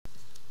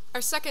Our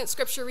second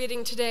scripture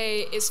reading today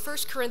is 1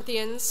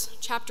 Corinthians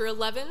chapter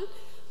 11,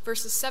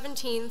 verses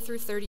 17 through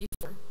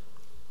 34.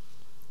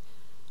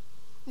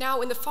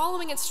 Now, in the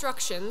following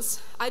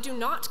instructions, I do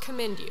not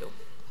commend you,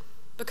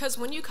 because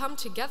when you come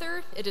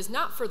together, it is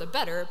not for the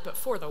better, but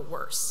for the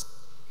worse.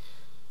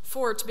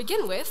 For to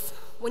begin with,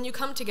 when you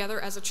come together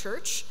as a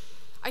church,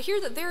 I hear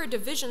that there are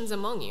divisions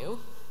among you,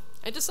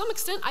 and to some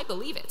extent I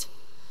believe it.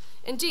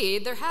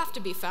 Indeed, there have to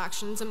be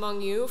factions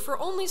among you, for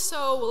only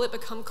so will it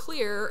become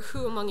clear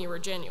who among you are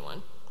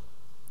genuine.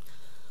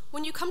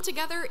 When you come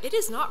together, it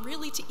is not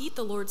really to eat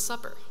the Lord's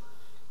Supper.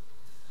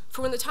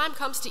 For when the time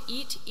comes to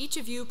eat, each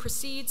of you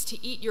proceeds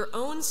to eat your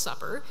own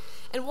supper,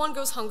 and one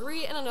goes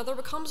hungry and another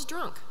becomes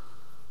drunk.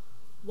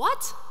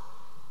 What?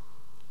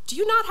 Do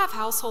you not have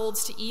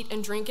households to eat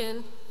and drink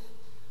in?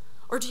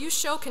 Or do you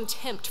show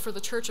contempt for the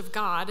church of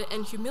God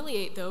and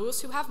humiliate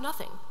those who have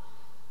nothing?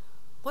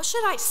 What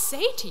should I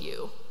say to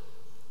you?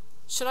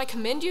 Should I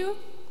commend you?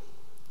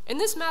 In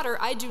this matter,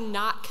 I do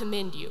not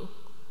commend you.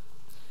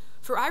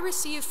 For I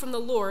received from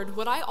the Lord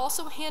what I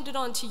also handed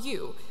on to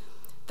you,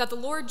 that the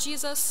Lord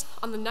Jesus,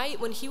 on the night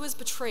when he was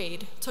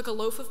betrayed, took a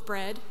loaf of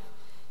bread,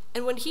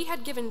 and when he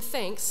had given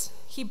thanks,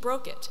 he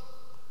broke it,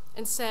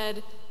 and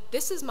said,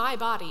 "This is my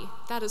body,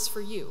 that is for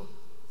you.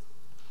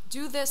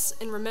 Do this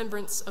in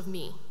remembrance of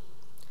me."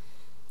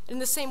 In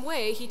the same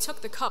way, he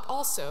took the cup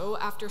also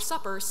after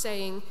supper,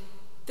 saying,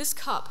 "This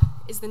cup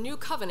is the new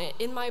covenant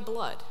in my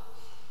blood.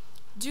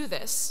 Do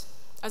this,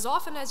 as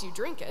often as you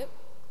drink it,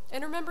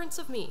 in remembrance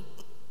of me.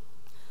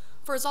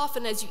 For as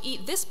often as you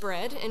eat this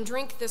bread and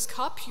drink this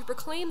cup, you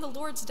proclaim the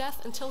Lord's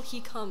death until he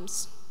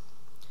comes.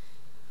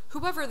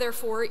 Whoever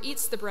therefore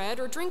eats the bread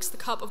or drinks the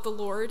cup of the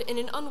Lord in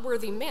an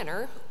unworthy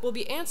manner will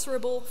be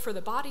answerable for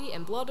the body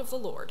and blood of the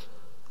Lord.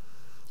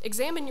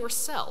 Examine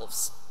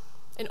yourselves,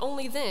 and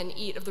only then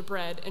eat of the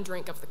bread and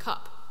drink of the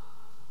cup.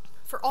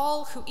 For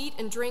all who eat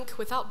and drink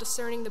without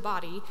discerning the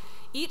body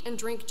eat and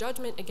drink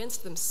judgment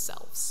against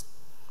themselves.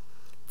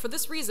 For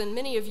this reason,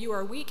 many of you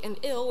are weak and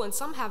ill, and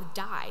some have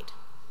died.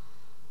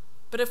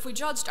 But if we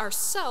judged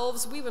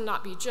ourselves, we would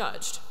not be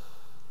judged.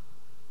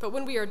 But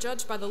when we are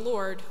judged by the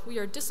Lord, we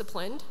are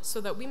disciplined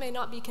so that we may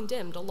not be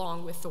condemned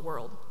along with the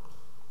world.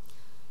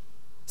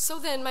 So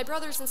then, my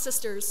brothers and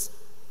sisters,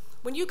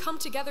 when you come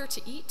together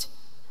to eat,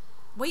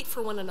 wait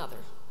for one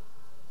another.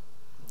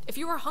 If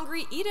you are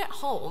hungry, eat at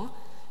home,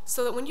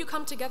 so that when you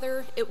come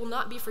together, it will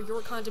not be for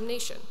your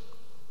condemnation.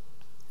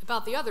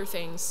 About the other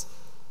things,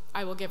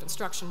 I will give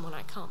instruction when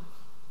I come."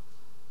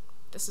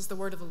 This is the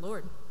word of the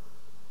Lord.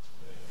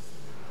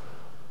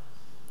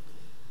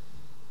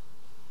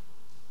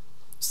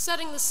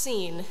 Setting the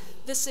scene,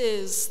 this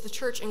is the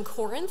church in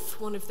Corinth,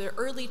 one of the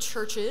early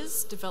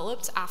churches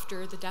developed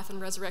after the death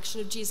and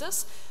resurrection of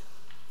Jesus.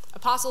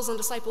 Apostles and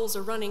disciples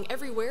are running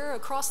everywhere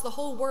across the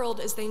whole world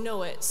as they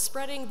know it,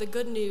 spreading the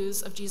good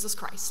news of Jesus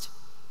Christ.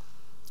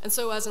 And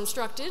so, as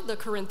instructed, the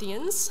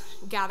Corinthians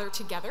gather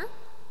together.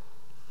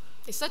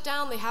 They sit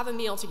down, they have a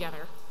meal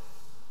together.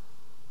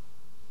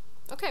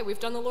 Okay, we've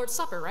done the Lord's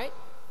Supper, right?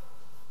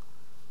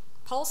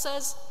 Paul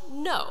says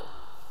no.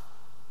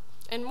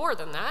 And more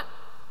than that,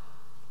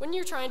 when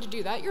you're trying to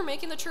do that, you're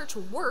making the church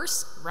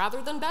worse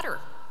rather than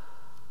better.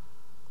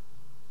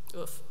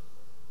 Oof.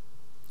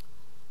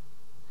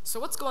 So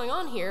what's going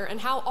on here,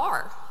 and how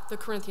are the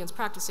Corinthians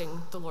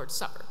practicing the Lord's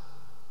Supper?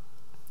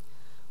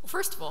 Well,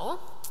 first of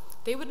all,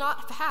 they would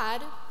not have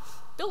had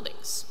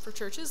buildings for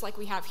churches like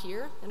we have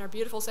here in our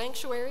beautiful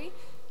sanctuary,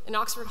 in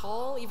Oxford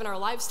Hall, even our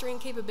live stream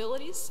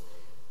capabilities.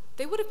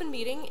 They would have been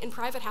meeting in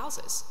private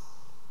houses.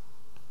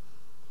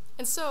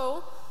 And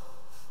so,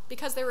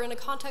 because they were in a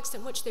context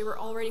in which they were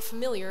already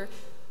familiar,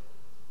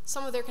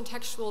 some of their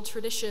contextual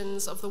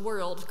traditions of the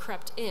world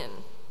crept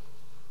in.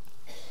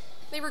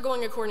 They were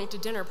going according to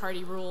dinner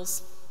party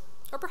rules,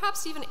 or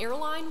perhaps even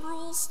airline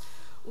rules,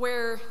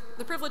 where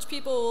the privileged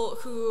people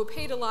who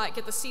paid a lot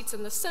get the seats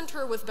in the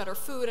center with better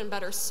food and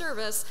better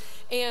service,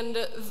 and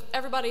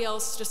everybody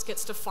else just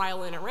gets to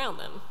file in around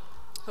them.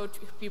 Hope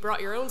you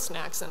brought your own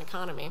snacks and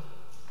economy.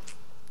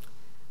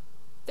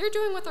 They're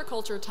doing what their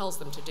culture tells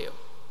them to do.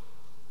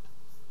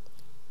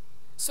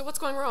 So what's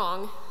going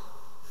wrong?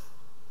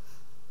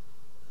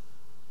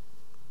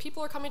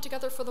 People are coming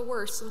together for the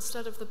worse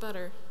instead of the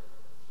better.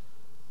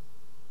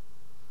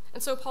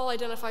 And so Paul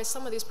identifies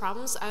some of these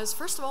problems as,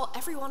 first of all,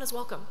 everyone is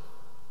welcome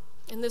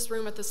in this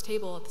room, at this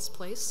table, at this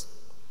place.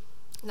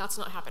 And that's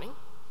not happening.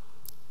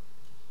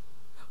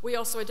 We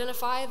also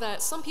identify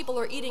that some people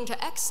are eating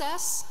to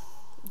excess,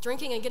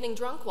 drinking and getting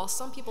drunk, while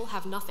some people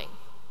have nothing.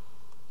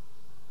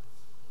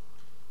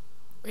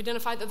 We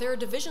identify that there are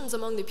divisions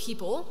among the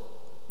people,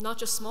 not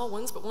just small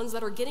ones, but ones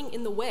that are getting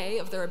in the way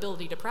of their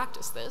ability to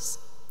practice this.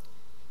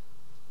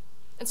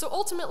 And so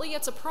ultimately,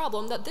 it's a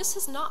problem that this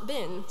has not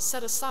been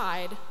set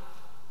aside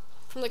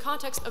from the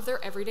context of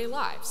their everyday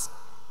lives.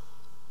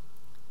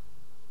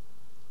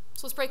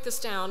 So let's break this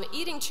down.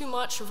 Eating too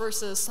much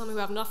versus some who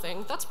have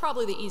nothing, that's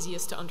probably the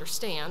easiest to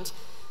understand.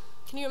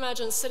 Can you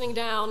imagine sitting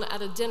down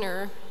at a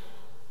dinner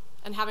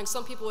and having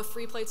some people with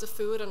 3 plates of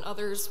food and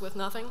others with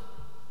nothing?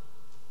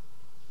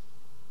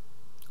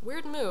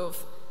 Weird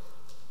move.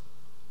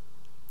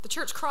 The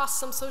church crossed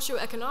some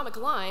socioeconomic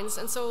lines,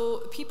 and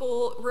so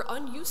people were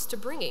unused to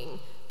bringing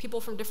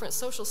people from different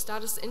social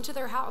status into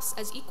their house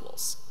as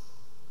equals.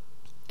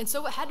 And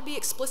so it had to be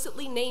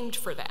explicitly named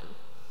for them.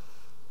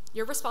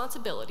 Your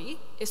responsibility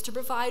is to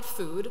provide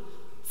food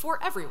for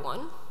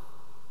everyone,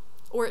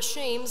 or it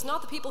shames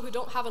not the people who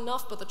don't have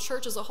enough, but the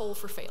church as a whole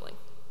for failing.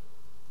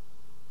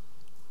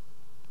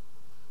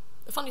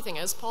 The funny thing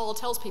is, Paul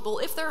tells people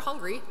if they're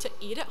hungry to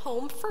eat at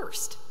home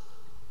first.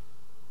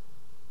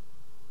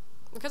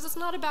 Because it's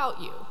not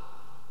about you.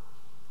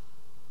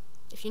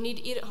 If you need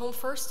to eat at home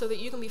first so that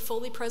you can be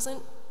fully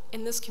present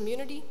in this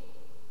community,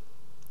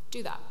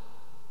 do that.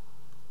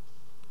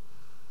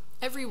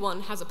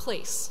 Everyone has a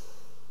place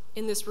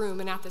in this room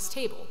and at this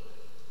table.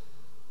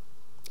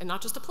 And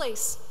not just a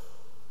place,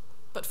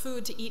 but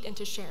food to eat and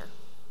to share.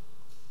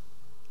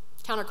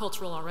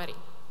 Countercultural already.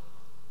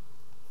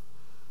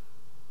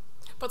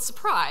 But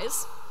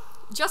surprise,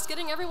 just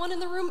getting everyone in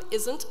the room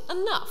isn't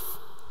enough.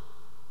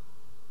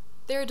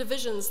 There are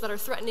divisions that are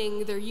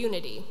threatening their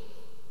unity.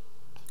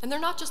 And they're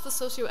not just the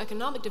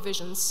socioeconomic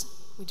divisions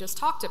we just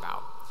talked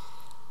about.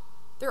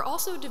 There are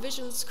also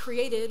divisions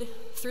created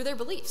through their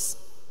beliefs.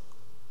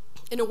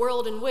 In a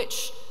world in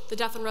which the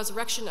death and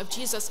resurrection of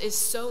Jesus is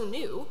so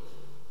new,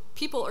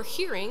 people are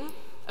hearing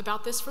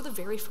about this for the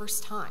very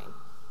first time.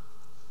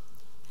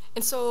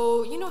 And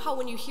so, you know how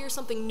when you hear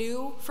something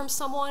new from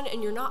someone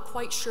and you're not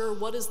quite sure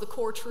what is the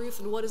core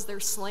truth and what is their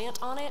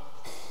slant on it?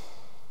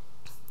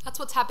 That's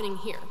what's happening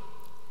here.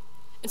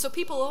 And so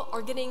people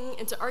are getting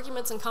into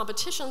arguments and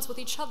competitions with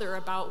each other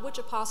about which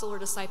apostle or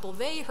disciple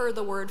they heard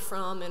the word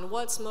from and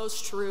what's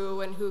most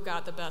true and who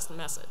got the best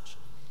message.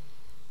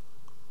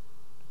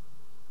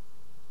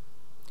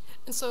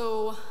 And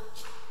so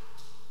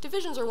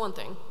divisions are one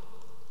thing,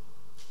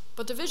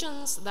 but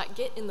divisions that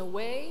get in the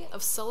way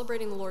of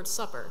celebrating the Lord's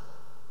Supper,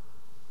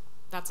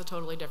 that's a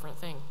totally different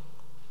thing.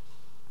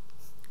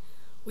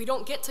 We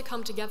don't get to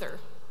come together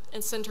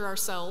and center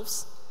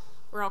ourselves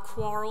or our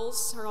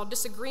quarrels or our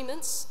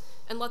disagreements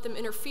and let them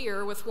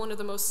interfere with one of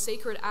the most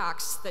sacred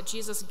acts that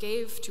Jesus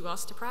gave to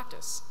us to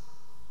practice.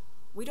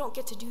 We don't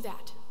get to do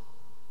that,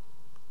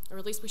 or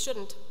at least we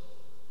shouldn't.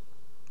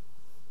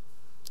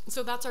 And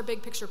so that's our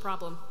big picture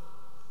problem.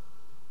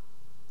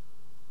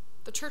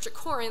 The church at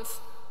Corinth,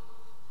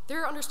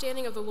 their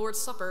understanding of the Lord's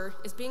Supper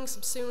is being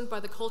subsumed by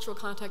the cultural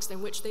context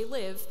in which they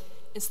live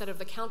instead of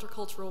the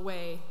countercultural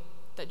way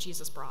that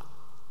Jesus brought.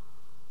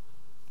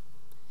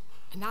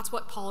 And that's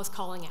what Paul is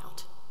calling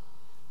out.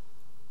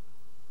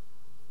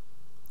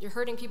 You're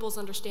hurting people's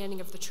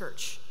understanding of the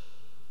church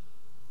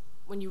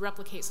when you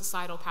replicate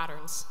societal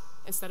patterns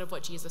instead of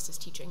what Jesus is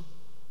teaching.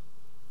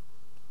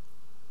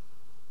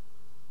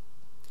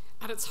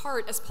 At its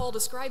heart, as Paul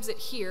describes it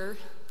here,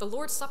 the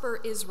Lord's Supper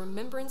is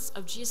remembrance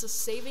of Jesus'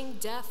 saving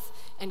death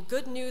and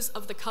good news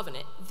of the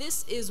covenant.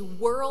 This is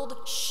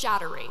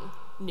world-shattering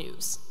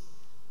news,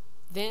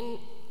 then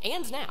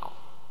and now.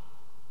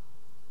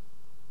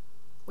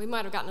 We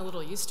might have gotten a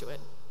little used to it.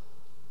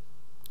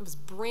 It was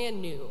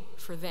brand new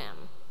for them.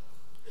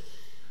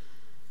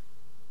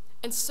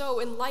 And so,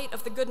 in light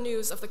of the good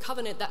news of the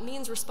covenant, that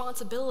means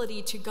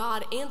responsibility to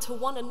God and to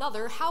one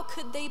another. How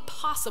could they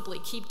possibly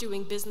keep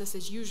doing business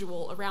as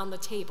usual around the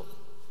table?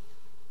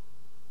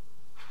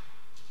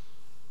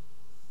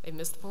 They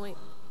missed the point.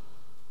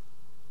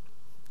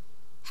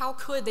 How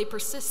could they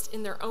persist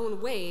in their own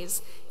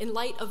ways in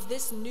light of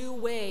this new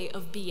way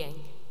of being?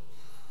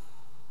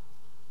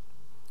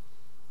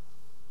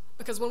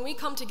 Because when we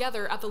come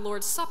together at the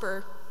Lord's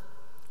Supper,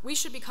 we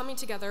should be coming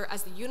together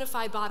as the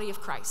unified body of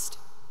Christ.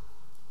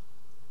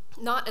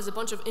 Not as a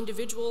bunch of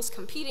individuals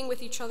competing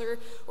with each other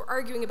or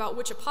arguing about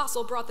which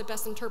apostle brought the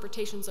best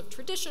interpretations of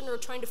tradition or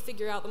trying to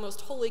figure out the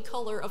most holy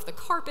color of the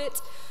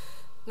carpet.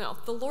 No,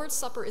 the Lord's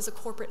Supper is a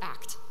corporate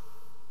act.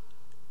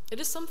 It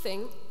is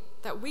something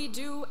that we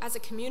do as a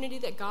community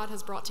that God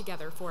has brought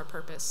together for a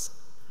purpose.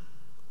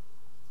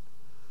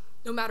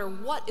 No matter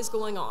what is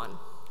going on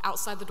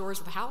outside the doors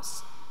of the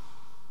house,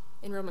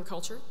 in Roman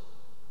culture,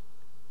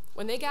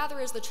 when they gather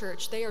as the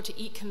church, they are to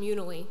eat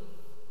communally.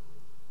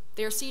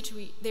 They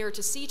are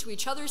to see to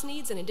each other's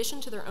needs in addition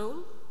to their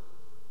own.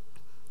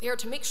 They are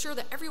to make sure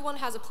that everyone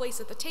has a place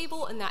at the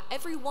table and that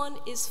everyone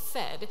is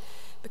fed,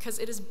 because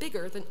it is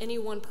bigger than any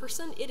one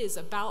person. It is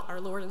about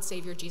our Lord and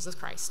Savior, Jesus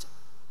Christ.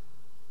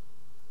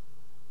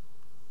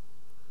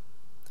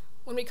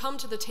 When we come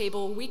to the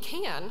table, we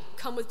can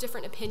come with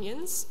different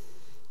opinions,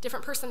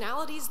 different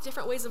personalities,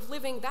 different ways of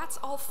living. That's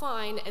all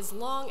fine as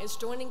long as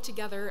joining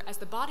together as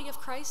the body of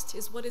Christ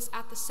is what is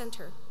at the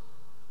center.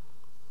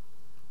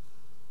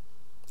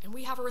 And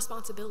we have a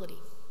responsibility.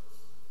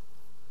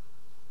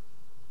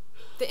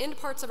 The end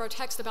parts of our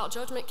text about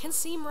judgment can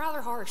seem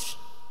rather harsh,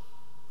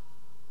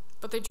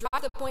 but they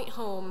drive the point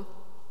home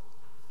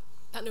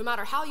that no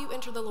matter how you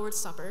enter the Lord's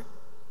Supper,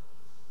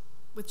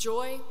 with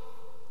joy,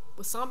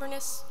 with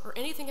somberness, or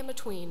anything in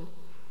between,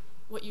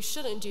 what you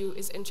shouldn't do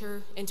is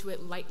enter into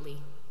it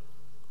lightly.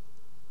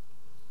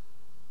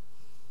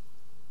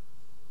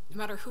 No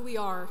matter who we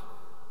are,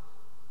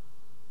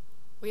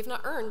 we have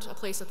not earned a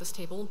place at this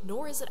table,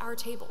 nor is it our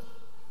table.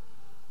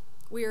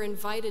 We are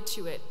invited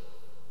to it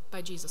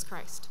by Jesus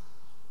Christ.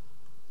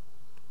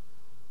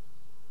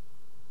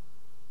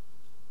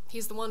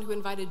 He's the one who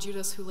invited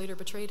Judas, who later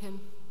betrayed him.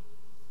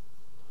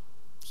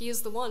 He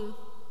is the one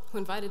who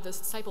invited the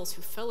disciples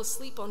who fell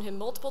asleep on him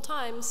multiple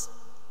times.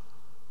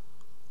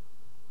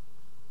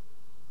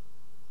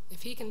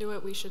 If he can do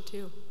it, we should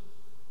too.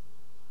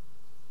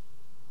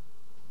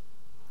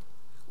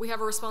 We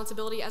have a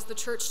responsibility as the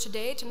church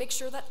today to make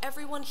sure that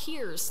everyone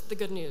hears the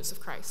good news of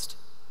Christ.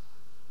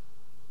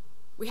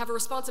 We have a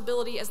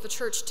responsibility as the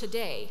church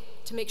today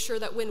to make sure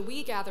that when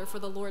we gather for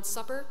the Lord's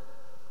Supper,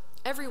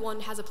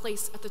 everyone has a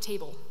place at the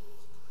table.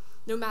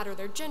 No matter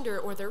their gender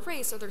or their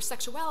race or their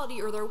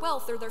sexuality or their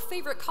wealth or their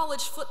favorite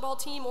college football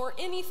team or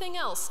anything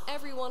else,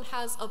 everyone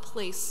has a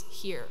place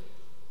here.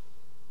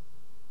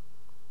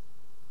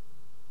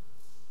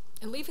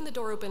 And leaving the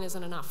door open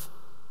isn't enough.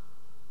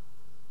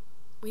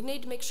 We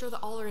need to make sure that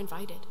all are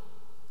invited.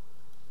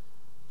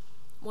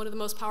 One of the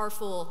most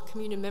powerful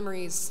communion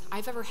memories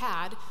I've ever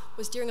had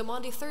was during a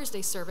Maundy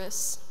Thursday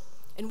service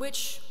in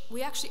which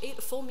we actually ate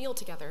a full meal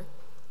together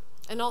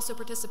and also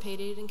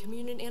participated in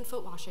communion and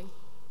foot washing.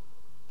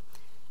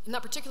 And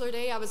that particular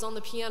day, I was on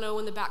the piano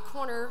in the back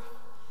corner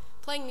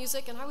playing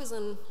music, and I was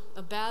in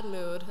a bad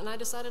mood, and I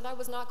decided I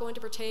was not going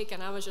to partake,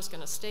 and I was just going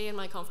to stay in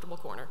my comfortable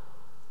corner.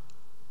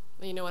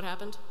 And you know what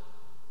happened?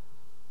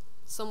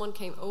 Someone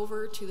came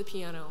over to the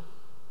piano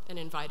and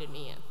invited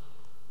me in.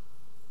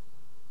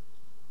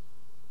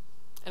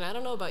 And I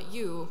don't know about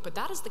you, but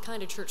that is the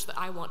kind of church that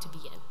I want to be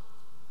in.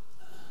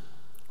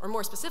 Or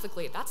more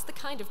specifically, that's the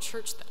kind of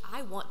church that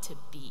I want to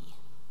be.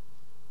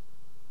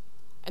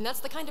 And that's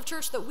the kind of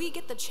church that we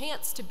get the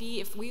chance to be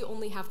if we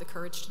only have the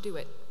courage to do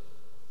it.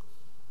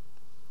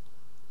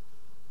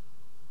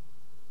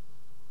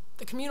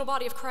 The communal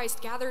body of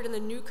Christ gathered in the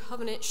new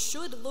covenant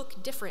should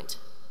look different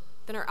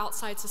than our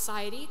outside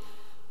society.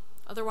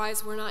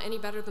 Otherwise, we're not any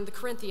better than the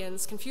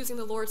Corinthians, confusing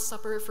the Lord's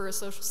Supper for a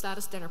social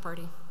status dinner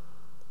party.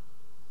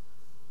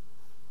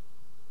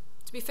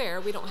 To be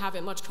fair, we don't have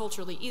it much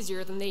culturally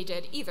easier than they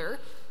did either.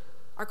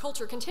 Our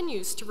culture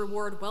continues to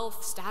reward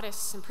wealth,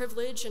 status, and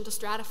privilege, and to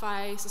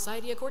stratify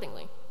society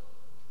accordingly.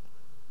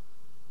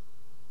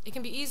 It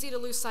can be easy to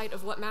lose sight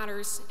of what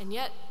matters, and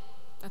yet,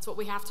 that's what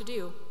we have to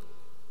do.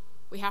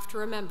 We have to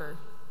remember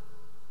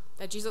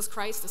that Jesus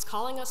Christ is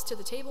calling us to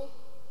the table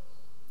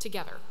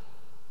together,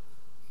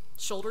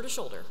 shoulder to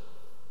shoulder,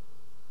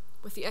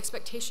 with the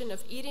expectation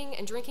of eating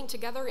and drinking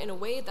together in a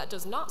way that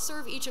does not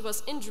serve each of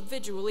us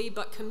individually,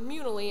 but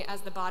communally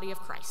as the body of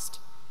Christ.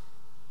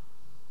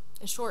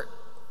 In short,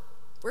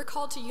 we're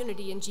called to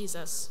unity in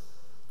Jesus,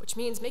 which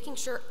means making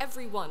sure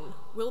everyone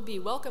will be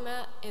welcome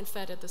at and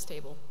fed at this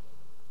table.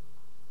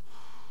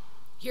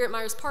 Here at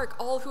Myers Park,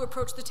 all who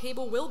approach the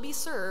table will be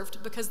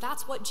served because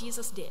that's what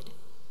Jesus did.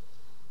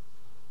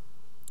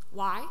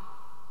 Why?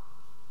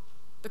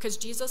 Because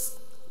Jesus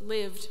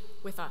lived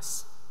with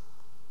us.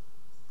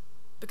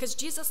 Because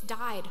Jesus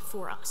died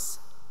for us.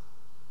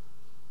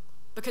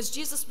 Because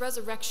Jesus'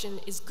 resurrection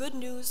is good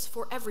news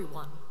for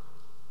everyone.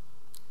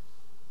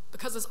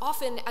 Because as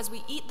often as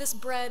we eat this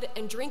bread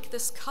and drink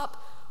this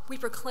cup, we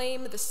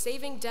proclaim the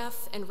saving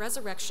death and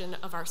resurrection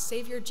of our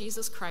Savior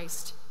Jesus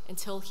Christ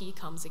until he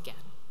comes again.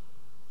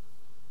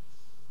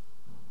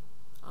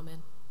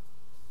 Amen.